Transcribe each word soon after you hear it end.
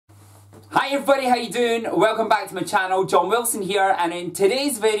Hi everybody, how you doing? Welcome back to my channel. John Wilson here, and in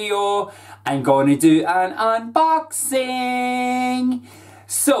today's video I'm going to do an unboxing.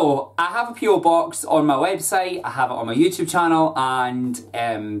 So I have a PO box on my website, I have it on my YouTube channel, and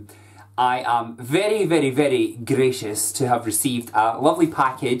I am very gracious to have received a lovely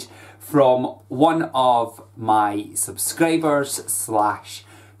package from one of my subscribers slash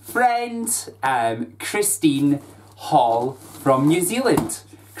friends, Christine Hall from New Zealand.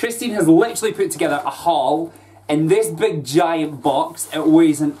 Christine has literally put together a haul in this big giant box. It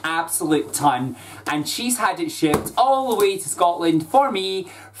weighs an absolute ton, and she's had it shipped all the way to Scotland for me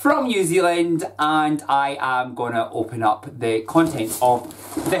from New Zealand, and I am gonna open up the contents of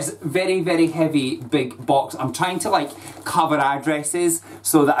this very heavy big box. I'm trying to like cover addresses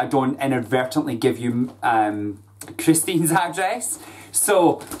so that I don't inadvertently give you Christine's address.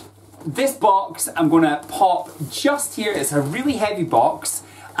 So this box I'm gonna pop just here. It's a really heavy box,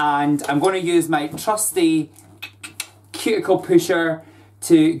 and I'm going to use my trusty cuticle pusher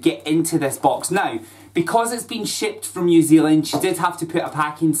to get into this box. Now, because it's been shipped from New Zealand, she did have to put a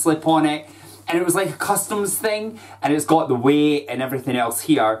packing slip on it, and it was like a customs thing, and it's got the weight and everything else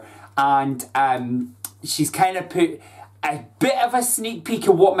here, and she's kind of put a bit of a sneak peek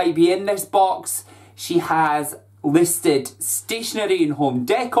of what might be in this box. She has listed stationery and home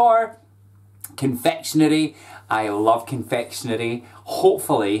decor, confectionery. I love confectionery.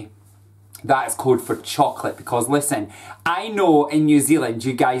 Hopefully that is code for chocolate, because listen, I know in New Zealand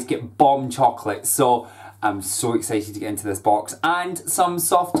you guys get bomb chocolate, so I'm so excited to get into this box, and some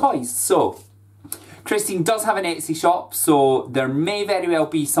soft toys. So Christine does have an Etsy shop, so there may very well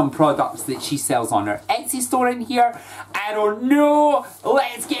be some products that she sells on her Etsy store in here. I don't know.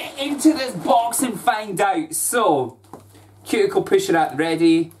 Let's get into this box and find out. So, cuticle pusher at the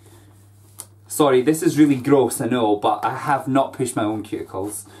ready. Sorry, this is really gross, I know, but I have not pushed my own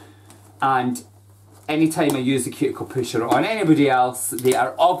cuticles. And anytime I use a cuticle pusher on anybody else, they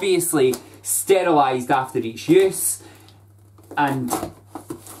are obviously sterilised after each use. And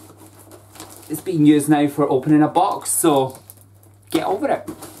it's being used now for opening a box, so get over it.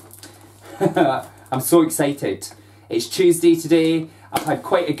 I'm so excited. It's Tuesday today. I've had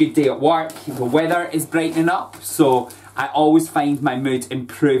quite a good day at work. The weather is brightening up, so I always find my mood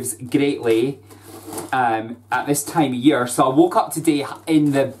improves greatly at this time of year. So I woke up today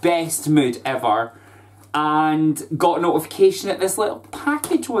in the best mood ever and got a notification that this little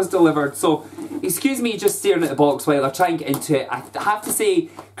package was delivered. So excuse me just staring at the box while I try and get into it. I have to say,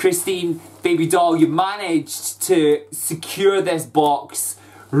 Christine, baby doll, you managed to secure this box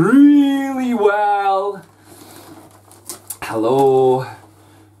really well. Hello.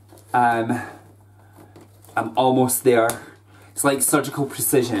 I'm almost there. It's like surgical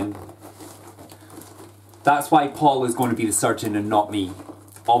precision. That's why Paul is going to be the surgeon and not me.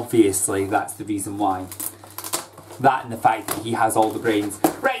 Obviously, that's the reason why. That and the fact that he has all the brains.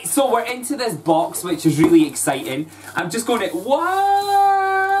 Right, so we're into this box, which is really exciting. I'm just going to... Wow!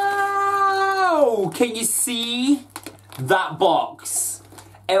 Can you see that box?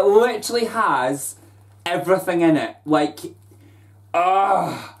 It literally has everything in it. Like,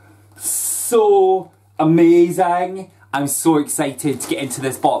 so amazing. I'm so excited to get into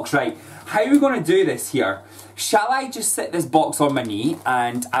this box. Right, how are we going to do this here? Shall I just sit this box on my knee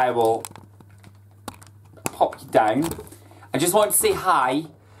and I will pop you down? I just want to say hi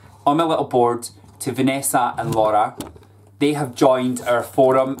on my little board to Vanessa and Laura. They have joined our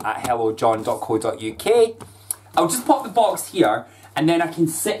forum at hellojohn.co.uk. I'll just pop the box here, and then I can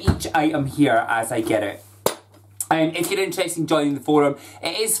sit each item here as I get it. If you're interested in joining the forum,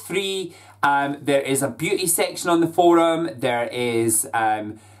 it is free. There is a beauty section on the forum. There is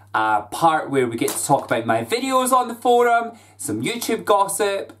a part where we get to talk about my videos on the forum, some YouTube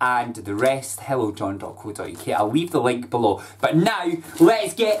gossip, and the rest, hellojohn.co.uk. I'll leave the link below. But now,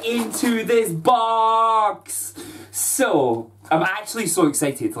 let's get into this box! So, I'm actually so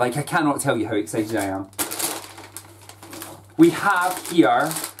excited. Like, I cannot tell you how excited I am. We have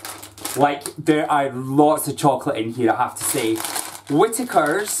here, like, there are lots of chocolate in here, I have to say.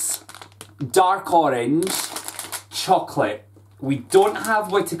 Whittaker's dark orange chocolate. We don't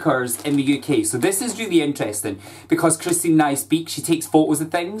have Whittaker's in the UK, so this is really interesting because Christine and I speak, she takes photos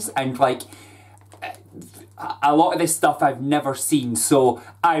of things, and like a lot of this stuff I've never seen, so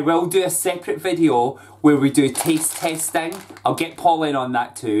I will do a separate video where we do taste testing. I'll get Paul in on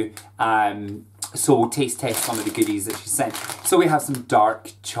that too, so we'll taste test some of the goodies that she sent. So we have some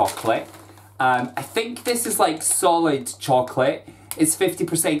dark chocolate. I think this is like solid chocolate. It's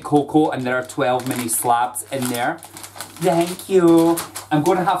 50% cocoa and there are 12 mini slabs in there. Thank you. I'm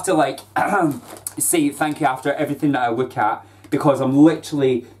going to have to like say thank you after everything that I look at, because I'm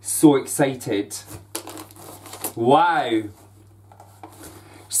literally so excited. Wow.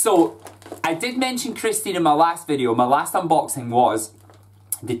 So, I did mention Christine in my last video. My last unboxing was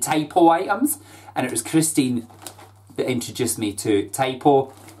the Typo items, and it was Christine that introduced me to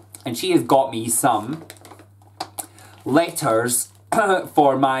Typo, and she has got me some letters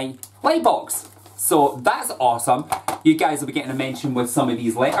for my lightbox. So that's awesome. You guys will be getting a mention with some of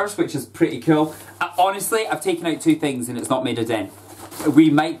these letters, which is pretty cool. Honestly, I've taken out 2 things and it's not made a dent. We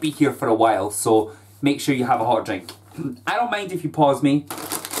might be here for a while, so make sure you have a hot drink. I don't mind if you pause me.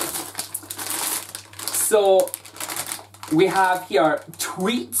 So, we have here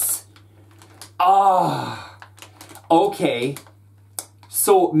tweets. Ah, okay.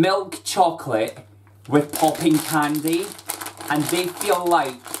 So, milk chocolate with popping candy, and they feel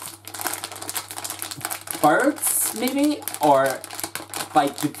like birds, maybe? Or,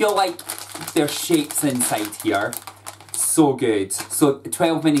 like, they feel like there's shapes inside here. So good. So,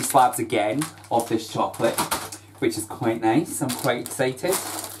 12 mini slabs again of this chocolate, which is quite nice. I'm quite excited.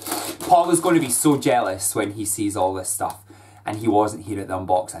 Paul is going to be so jealous when he sees all this stuff, and he wasn't here at the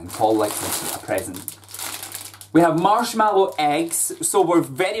unboxing. Paul likes a present. We have marshmallow eggs, so we're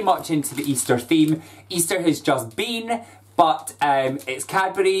very much into the Easter theme. Easter has just been, but it's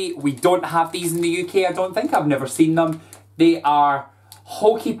Cadbury. We don't have these in the UK, I don't think. I've never seen them. They are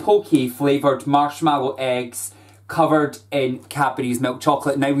Hokey Pokey flavoured marshmallow eggs covered in Cadbury's milk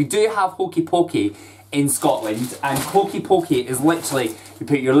chocolate. Now, we do have Hokey Pokey in Scotland, and Hokey Pokey is literally, you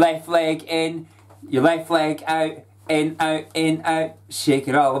put your left leg in, your left leg out, in, out, shake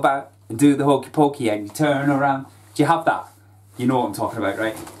it all about, and do the Hokey Pokey, and you turn around. Do you have that? You know what I'm talking about,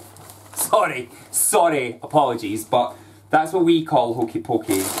 right? Sorry, apologies, but that's what we call Hokey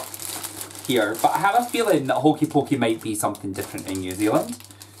Pokey here. But I have a feeling that Hokey Pokey might be something different in New Zealand.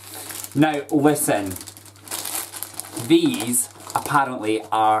 Now, listen. These apparently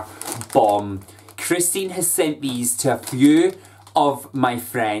are bomb. Christine has sent these to a few of my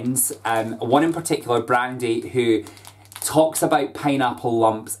friends, one in particular, Brandy, who talks about pineapple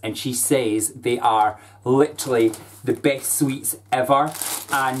lumps, and she says they are literally the best sweets ever.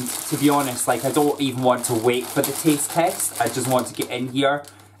 And to be honest, like, I don't even want to wait for the taste test. I just want to get in here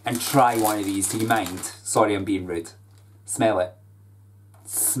and try one of these. Do you mind? Sorry, I'm being rude. Smell it.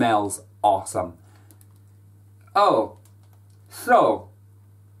 Smells awesome. Oh, so,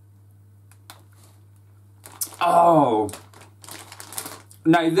 oh,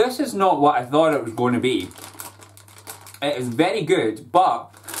 now this is not what I thought it was going to be. It is very good,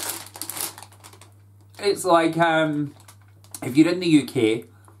 but it's like, if you're in the UK,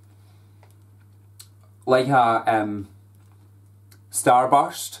 like a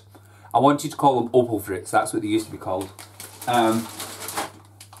Starburst, I want you to call them Opal Fruits, that's what they used to be called.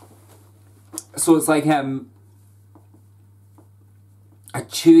 So it's like a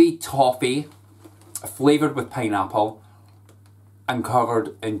chewy toffee, flavoured with pineapple, and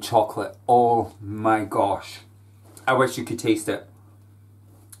covered in chocolate. Oh my gosh. I wish you could taste it.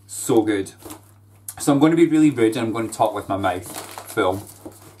 So good. So I'm going to be really rude and I'm going to talk with my mouth full.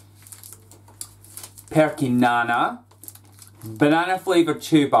 Perky Nana. Banana flavoured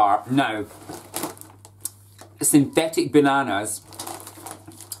chew bar. Now, synthetic bananas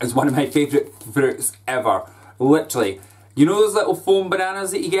is one of my favourite fruits ever. Literally. You know those little foam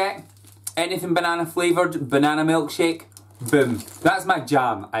bananas that you get? Anything banana flavoured, banana milkshake, boom. That's my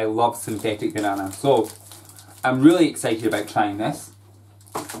jam. I love synthetic banana. So, I'm really excited about trying this.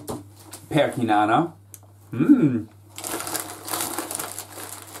 Perky Nana. Mmm.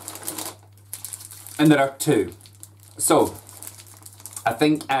 And there are 2. So, I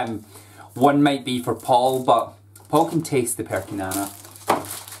think one might be for Paul, but Paul can taste the Perky Nana.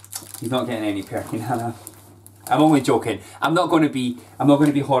 He's not getting any Perky Nana. I'm only joking. I'm not going to be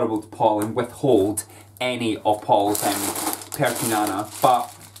horrible to Paul and withhold any of Paul's Perky Nana,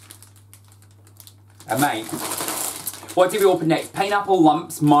 but I might. What did we open next? Pineapple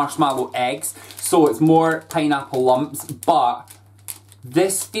lumps, marshmallow eggs. So it's more pineapple lumps, but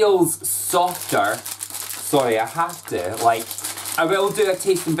this feels softer. Sorry, I have to. Like, I will do a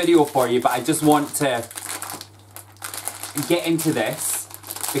tasting video for you, but I just want to get into this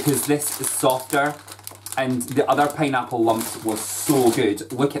because this is softer. And the other pineapple lumps was so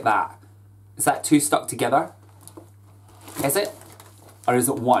good. Look at that. Is that 2 stuck together? Is it? Or is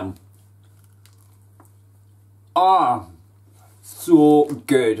it 1? Ah, so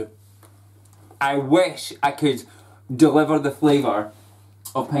good. I wish I could deliver the flavour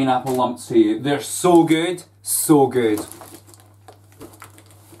of pineapple lumps to you. They're so good, so good.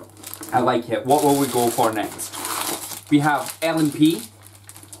 I like it. What will we go for next? We have L&P,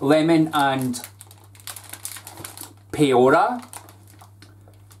 lemon and Peora.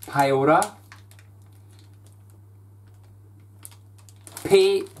 Piroa?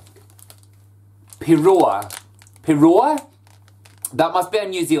 That must be a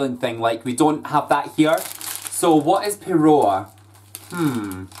New Zealand thing, like we don't have that here. So what is Piroa?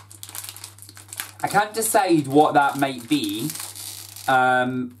 I can't decide what that might be.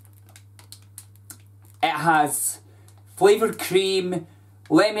 It has flavoured cream,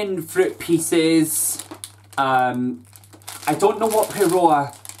 lemon fruit pieces. I don't know what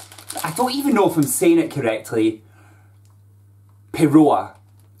Piroa... I don't even know if I'm saying it correctly. Piroa.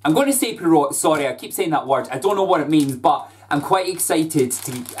 I'm going to say Piroa. Sorry, I keep saying that word. I don't know what it means, but I'm quite excited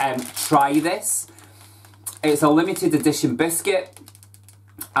to try this. It's a limited edition biscuit,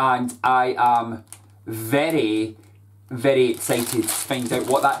 and I am very, very excited to find out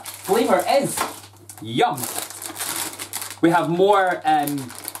what that flavour is. Yum! We have more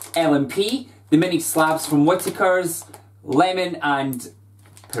L&P, the mini slabs from Whittaker's, lemon and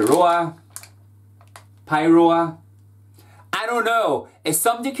Piroa. I don't know. If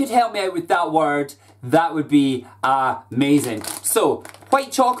somebody could help me out with that word, that would be amazing. So,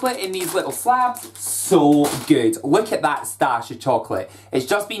 white chocolate in these little slabs, so good. Look at that stash of chocolate. It's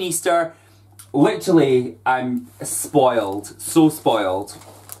just been Easter. Literally, I'm spoiled. So spoiled.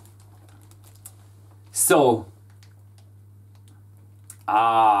 So,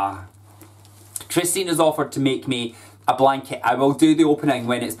 Christine has offered to make me a blanket. I will do the opening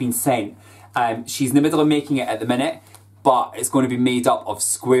when it's been sent. She's in the middle of making it at the minute, but it's going to be made up of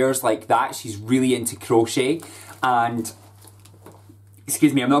squares like that. She's really into crochet. And,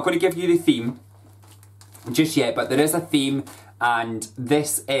 excuse me, I'm not going to give you the theme just yet, but there is a theme, and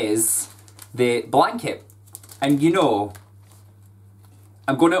this is the blanket. And you know,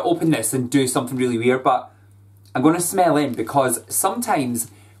 I'm going to open this and do something really weird, but I'm going to smell in, because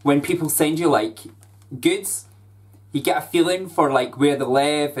sometimes when people send you like goods, you get a feeling for like where they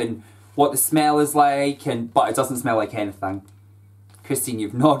live and what the smell is like, but it doesn't smell like anything. Christine,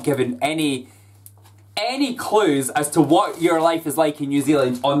 you've not given any clues as to what your life is like in New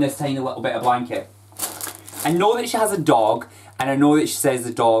Zealand on this tiny little bit of blanket. I know that she has a dog, and I know that she says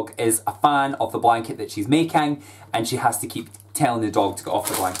the dog is a fan of the blanket that she's making, and she has to keep telling the dog to get off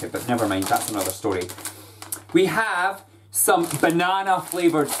the blanket, but never mind, that's another story. We have some banana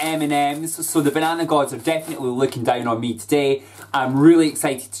flavoured M&Ms, so the banana gods are definitely looking down on me today. I'm really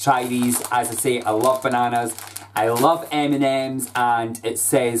excited to try these. As I say, I love bananas, I love M&Ms, and it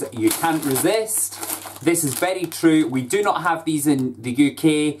says you can't resist. This is very true. We do not have these in the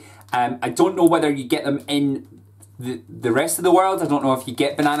UK. I don't know whether you get them in the rest of the world. I don't know if you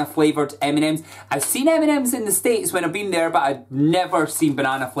get banana flavoured M&Ms. I've seen M&Ms in the States when I've been there, but I've never seen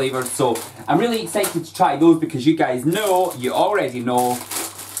banana flavoured, so I'm really excited to try those, because you guys know, you already know,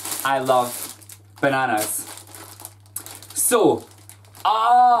 I love bananas. So,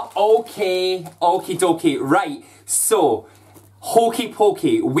 okay, okie dokie, right, so, Hokey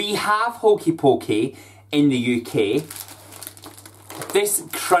Pokey. We have Hokey Pokey in the UK. This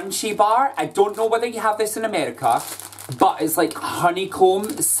crunchy bar, I don't know whether you have this in America, but it's like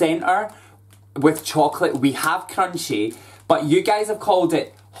honeycomb centre with chocolate. We have crunchy, but you guys have called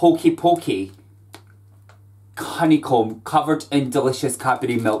it Hokey Pokey honeycomb covered in delicious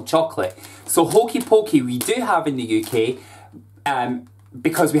Cadbury milk chocolate. So Hokey Pokey we do have in the UK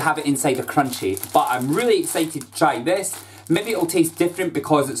because we have it inside a crunchy, but I'm really excited to try this. Maybe it'll taste different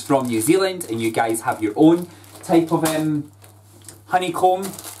because it's from New Zealand and you guys have your own type of honeycomb,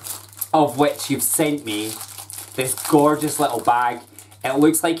 of which you've sent me this gorgeous little bag. It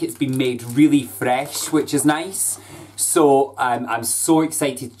looks like it's been made really fresh, which is nice. So I'm so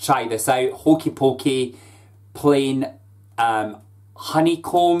excited to try this out. Hokey Pokey plain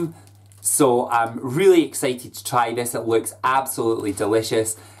honeycomb. So I'm really excited to try this. It looks absolutely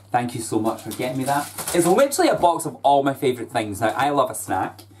delicious. Thank you so much for getting me that. It's literally a box of all my favourite things. Now, I love a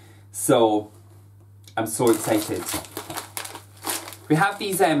snack, so I'm so excited. We have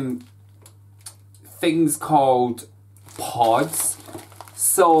these things called pods.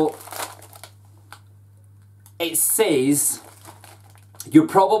 So it says, you're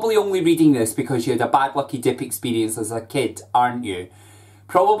probably only reading this because you had a bad lucky dip experience as a kid, aren't you?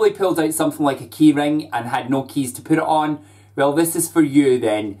 Probably pulled out something like a key ring and had no keys to put it on. Well, this is for you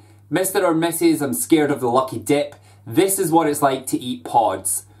then. Mr. or Mrs. I'm scared of the lucky dip. This is what it's like to eat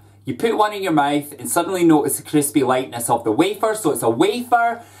pods. You put one in your mouth and suddenly notice the crispy lightness of the wafer. So it's a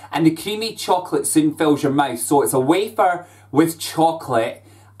wafer and the creamy chocolate soon fills your mouth. So it's a wafer with chocolate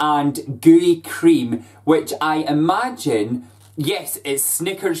and gooey cream, which I imagine, yes, it's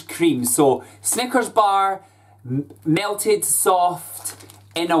Snickers cream. So Snickers bar, melted soft,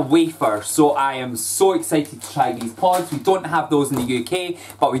 in a wafer. So I am so excited to try these pods. We don't have those in the UK,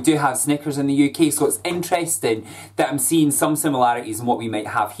 but we do have Snickers in the UK. So it's interesting that I'm seeing some similarities in what we might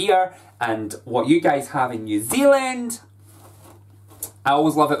have here and what you guys have in New Zealand. I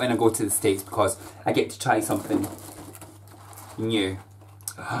always love it when I go to the States because I get to try something new.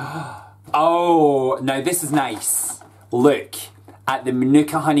 Oh, now this is nice. Look at the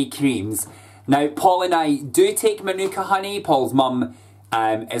Manuka honey creams. Now, Paul and I do take Manuka honey. Paul's mum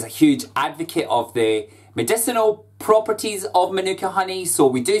is a huge advocate of the medicinal properties of Manuka honey, so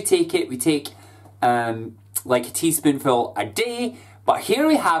we do take it. We take like a teaspoonful a day, but here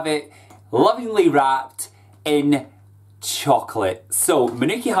we have it, lovingly wrapped in chocolate. So,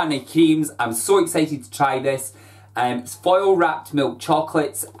 Manuka honey creams, I'm so excited to try this. It's foil wrapped milk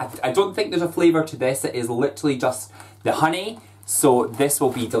chocolates. I don't think there's a flavour to this, it is literally just the honey. So this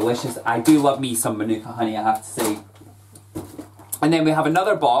will be delicious. I do love me some Manuka honey, I have to say. And then we have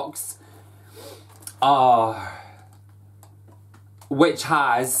another box, which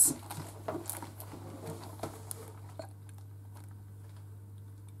has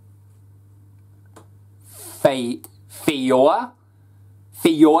Feijoa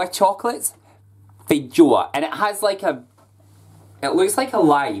chocolates. Feijoa. And it has like a, it looks like a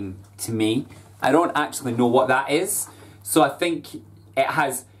lime to me. I don't actually know what that is. So I think it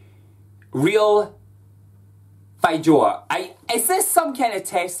has real Feijoa. Is this some kind of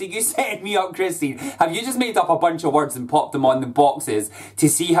test that you setting me up, Christine? Have you just made up a bunch of words and popped them on the boxes to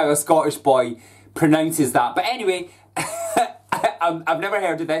see how a Scottish boy pronounces that? But anyway, I've never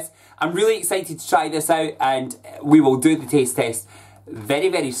heard of this. I'm really excited to try this out, and we will do the taste test very,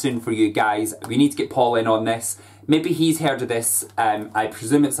 very soon for you guys. We need to get Paul in on this. Maybe he's heard of this. I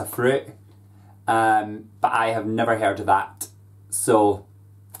presume it's a fruit. But I have never heard of that, so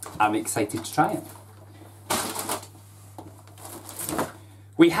I'm excited to try it.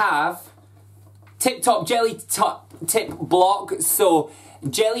 We have Tip Top Jelly Tip block. So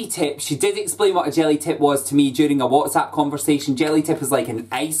Jelly Tip, she did explain what a Jelly Tip was to me during a WhatsApp conversation. Jelly Tip is like an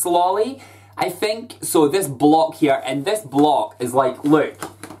ice lolly, I think. So this block here, and this block is like, look,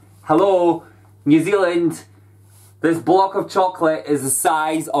 hello, New Zealand. This block of chocolate is the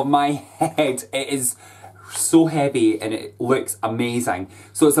size of my head. It is so heavy and it looks amazing.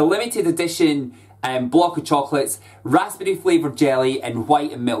 So it's a limited edition block of chocolates, raspberry flavoured jelly and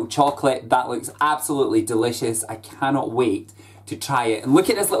white and milk chocolate. That looks absolutely delicious. I cannot wait to try it. And look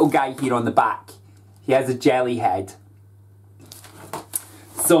at this little guy here on the back. He has a jelly head.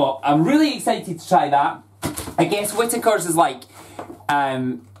 So I'm really excited to try that. I guess Whittaker's is like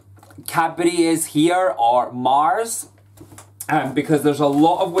Cadbury is here, or Mars, because there's a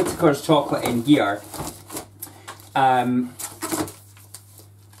lot of Whittaker's chocolate in here.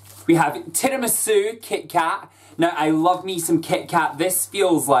 We have tiramisu Kit Kat. Now I love me some Kit Kat. This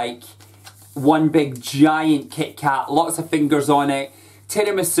feels like one big giant Kit Kat, lots of fingers on it,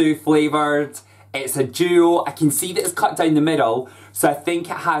 tiramisu flavoured. It's a duo. I can see that it's cut down the middle, so I think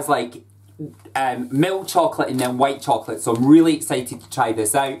it has like milk chocolate and then white chocolate, so I'm really excited to try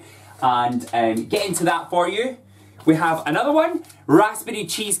this out and get into that for you. We have another one, raspberry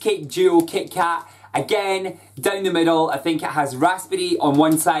cheesecake duo Kit Kat. Again, down the middle, I think it has raspberry on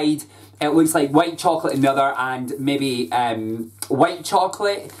one side, it looks like white chocolate in the other, and maybe white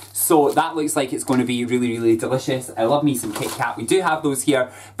chocolate. So that looks like it's going to be really, really delicious. I love me some Kit Kat. We do have those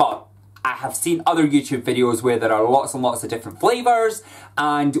here, but I have seen other YouTube videos where there are lots and lots of different flavours,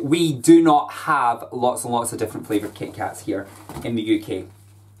 and we do not have lots and lots of different flavoured Kit Kats here in the UK.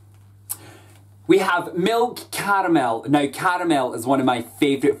 We have milk caramel. Now, caramel is one of my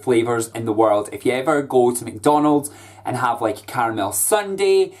favourite flavours in the world. If you ever go to McDonald's and have like a caramel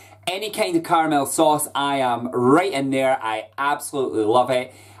sundae, any kind of caramel sauce, I am right in there. I absolutely love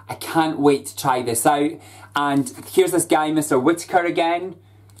it. I can't wait to try this out. And here's this guy, Mr. Whittaker again,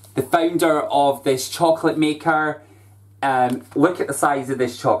 the founder of this chocolate maker. Look at the size of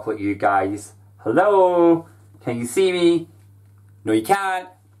this chocolate, you guys. Hello? Can you see me? No, you can't.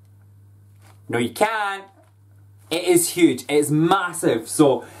 No, you can't. It is huge. It is massive.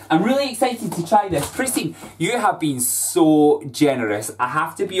 So I'm really excited to try this. Christine, you have been so generous. I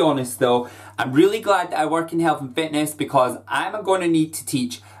have to be honest though, I'm really glad that I work in health and fitness, because I'm going to need to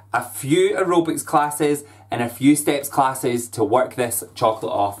teach a few aerobics classes and a few steps classes to work this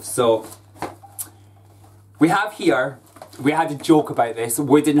chocolate off. So we have here, we had a joke about this,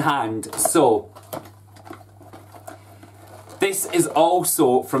 wooden hand. So this is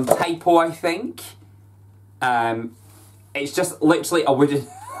also from Typo, I think. It's just literally a wooden,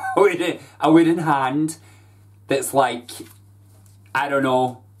 a wooden hand that's like, I don't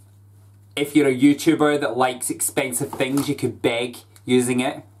know, if you're a YouTuber that likes expensive things, you could beg using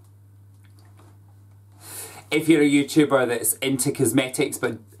it. If you're a YouTuber that's into cosmetics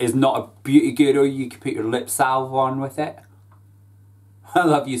but is not a beauty guru, you can put your lip salve on with it. I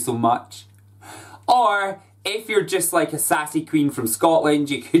love you so much. Or if you're just like a sassy queen from Scotland,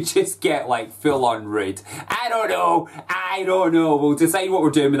 you could just get like full on rude. I don't know. We'll decide what we're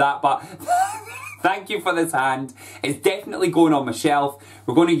doing with that, but thank you for this hand. It's definitely going on my shelf.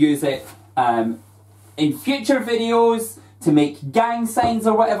 We're going to use it in future videos to make gang signs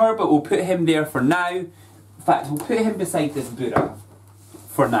or whatever, but we'll put him there for now. In fact, we'll put him beside this Buddha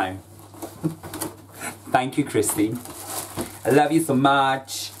for now. Thank you, Christine. I love you so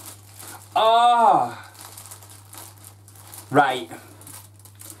much. Oh, right.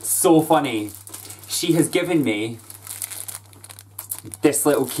 So funny. She has given me this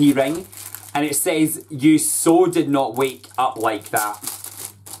little key ring, and it says, "You so did not wake up like that."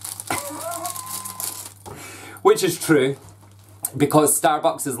 Which is true, because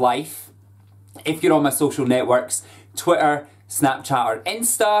Starbucks is life. If you're on my social networks, Twitter, Snapchat or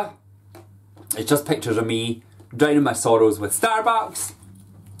Insta, it's just pictures of me drowning my sorrows with Starbucks.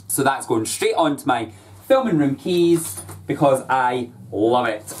 So that's going straight onto my filming room keys because I love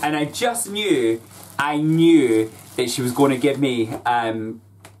it. And I just knew, I knew that she was going to give me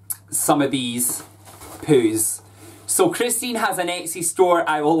some of these poos. So Christine has an Etsy store,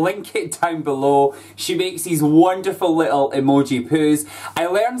 I will link it down below. She makes these wonderful little emoji poos. I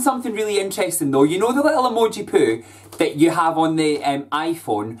learned something really interesting though. You know the little emoji poo that you have on the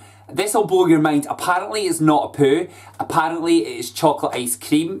iPhone? This will blow your mind. Apparently it's not a poo, apparently it's chocolate ice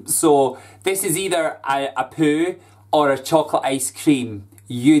cream. So this is either a poo or a chocolate ice cream.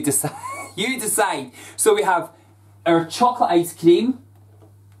 You decide. You decide. So we have our chocolate ice cream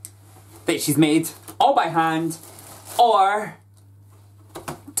that she's made all by hand, or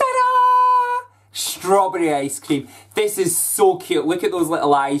ta-da! Strawberry ice cream. This is so cute. Look at those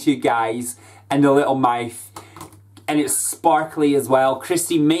little eyes, you guys, and the little mouth. And it's sparkly as well.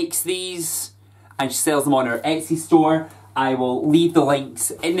 Christine makes these and she sells them on her Etsy store. I will leave the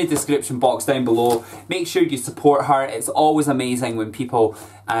links in the description box down below. Make sure you support her. It's always amazing when people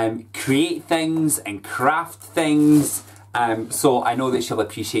create things and craft things. So I know that she'll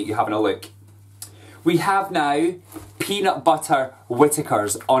appreciate you having a look. We have now peanut butter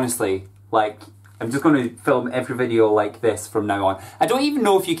Whittakers. Honestly, like, I'm just going to film every video like this from now on. I don't even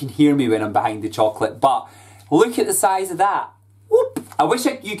know if you can hear me when I'm behind the chocolate, but look at the size of that. Whoop. I wish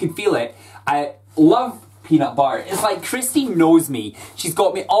you could feel it. I love peanut butter. It's like Christine knows me. She's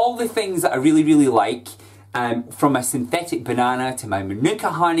got me all the things that I really, really like. From my synthetic banana to my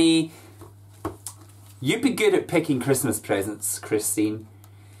Manuka honey. You'd be good at picking Christmas presents, Christine.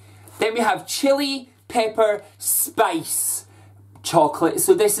 Then we have chili pepper spice chocolate.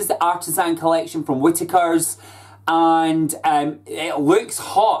 So this is the artisan collection from Whittakers. And it looks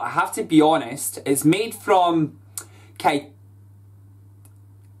hot, I have to be honest. It's made from Kaitea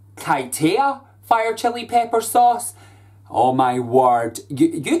fire chili pepper sauce. Oh my word.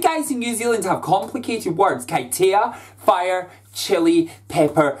 You guys in New Zealand have complicated words. Kaitea fire chili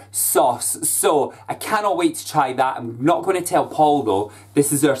pepper sauce. So I cannot wait to try that. I'm not going to tell Paul though.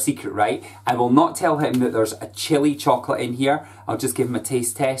 This is our secret, right? I will not tell him that there's a chili chocolate in here. I'll just give him a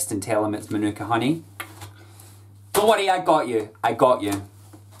taste test and tell him it's Manuka honey. Don't worry, I got you. I got you.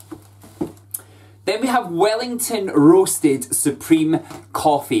 Then we have Wellington Roasted Supreme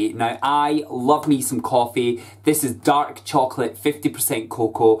Coffee. Now, I love me some coffee. This is dark chocolate, 50%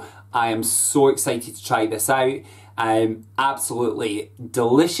 cocoa. I am so excited to try this out. Absolutely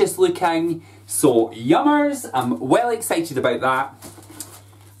delicious looking. So, yummers. I'm well excited about that.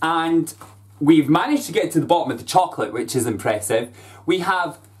 And we've managed to get to the bottom of the chocolate, which is impressive. We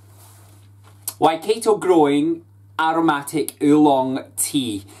have Waikato Growing Aromatic Oolong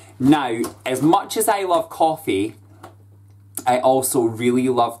Tea. Now, as much as I love coffee, I also really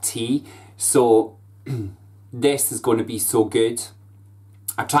love tea. So, this is going to be so good.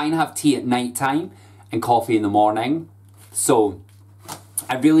 I try and have tea at night time and coffee in the morning. So,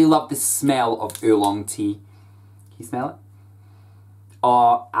 I really love the smell of oolong tea. Can you smell it?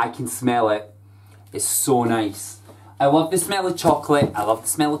 Oh, I can smell it. It's so nice. I love the smell of chocolate. I love the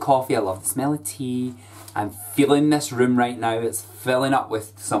smell of coffee. I love the smell of tea. I'm feeling this room right now. It's filling up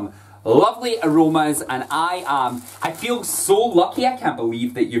with some lovely aromas, and I feel so lucky. I can't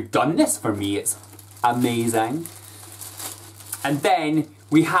believe that you've done this for me. It's amazing. And then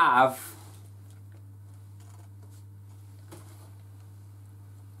we have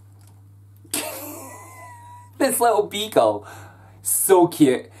this little beagle. So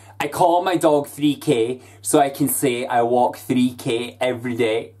cute. I call my dog 3K so I can say I walk 3K every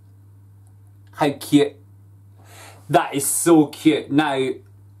day. How cute. That is so cute. Now,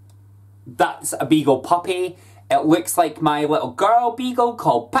 that's a beagle puppy. It looks like my little girl beagle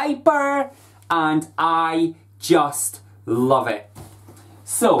called Piper, and I just love it.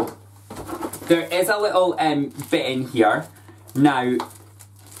 So, there is a little bit in here. Now,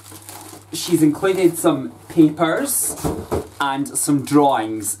 she's included some papers and some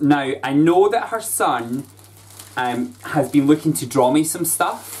drawings. Now, I know that her son has been looking to draw me some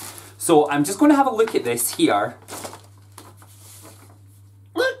stuff. So, I'm just going to have a look at this here.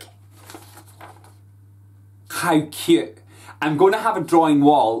 Look! How cute. I'm going to have a drawing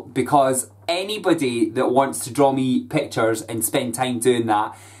wall because anybody that wants to draw me pictures and spend time doing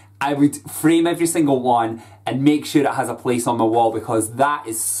that, I would frame every single one and make sure it has a place on my wall because that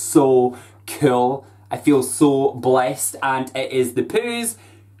is so cool. I feel so blessed, and it is the poos,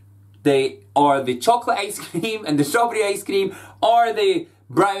 or the chocolate ice cream and the strawberry ice cream, or the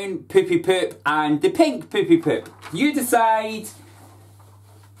brown poopy poop and the pink poopy poop. You decide.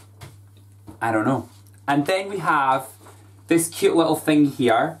 I don't know. And then we have this cute little thing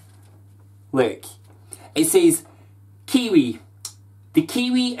here. Look. It says, kiwi. The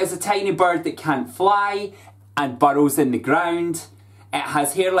kiwi is a tiny bird that can't fly and burrows in the ground. It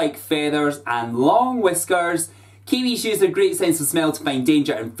has hair like feathers and long whiskers. Kiwis use their great sense of smell to find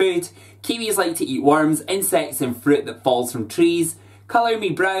danger and food. Kiwis like to eat worms, insects and fruit that falls from trees. Colour me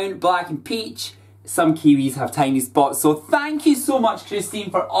brown, black and peach. Some kiwis have tiny spots. So thank you so much, Christine,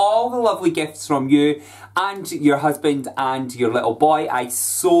 for all the lovely gifts from you and your husband and your little boy. I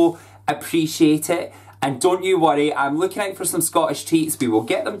so appreciate it. And don't you worry, I'm looking out for some Scottish treats. We will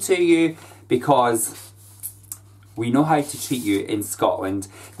get them to you because we know how to treat you in Scotland.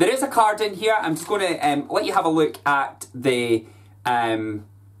 There is a card in here. I'm just going to let you have a look at the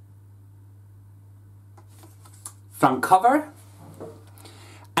front cover.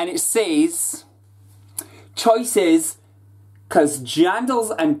 And it says, choices, 'cause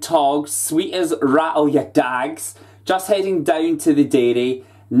jandals and togs, sweet as rattle ya dags, just heading down to the dairy,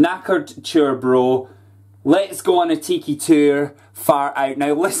 knackered chur bro, let's go on a tiki tour, far out.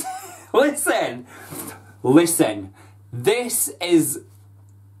 Now listen, listen, this is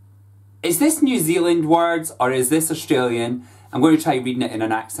this New Zealand words or is this Australian? I'm going to try reading it in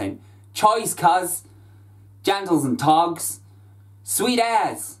an accent. Choice, cuz, jandals and togs, sweet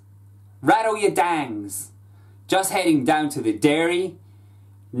as, rattle ya dangs, just heading down to the dairy,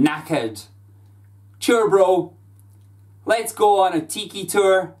 knackered, chur bro, let's go on a tiki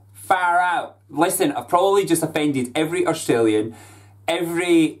tour, far out. Listen, I've probably just offended every Australian,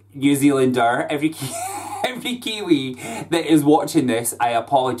 every New Zealander, every Kiwi that is watching this. I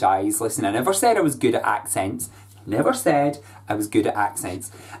apologise. Listen, I never said I was good at accents. Never said I was good at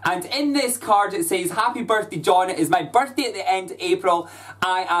accents. And in this card it says, happy birthday John, it is my birthday at the end of April.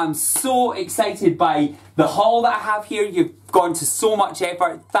 I am so excited by the haul that I have here. You've gone to so much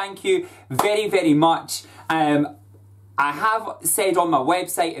effort. Thank you very, very much. I have said on my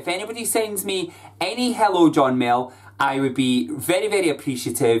website, if anybody sends me any Hello John mail, I would be very, very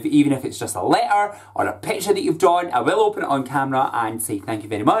appreciative, even if it's just a letter or a picture that you've drawn. I will open it on camera and say thank you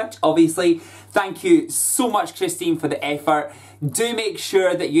very much, obviously. Thank you so much, Christine, for the effort. Do make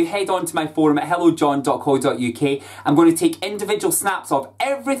sure that you head on to my forum at hellojohn.co.uk. I'm going to take individual snaps of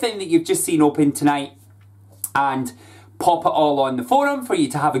everything that you've just seen open tonight and pop it all on the forum for you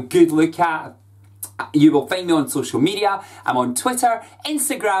to have a good look at. You will find me on social media. I'm on Twitter,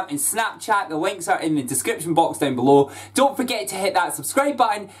 Instagram and Snapchat. The links are in the description box down below. Don't forget to hit that subscribe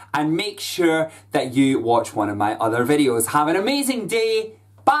button and make sure that you watch one of my other videos. Have an amazing day.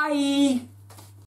 Bye!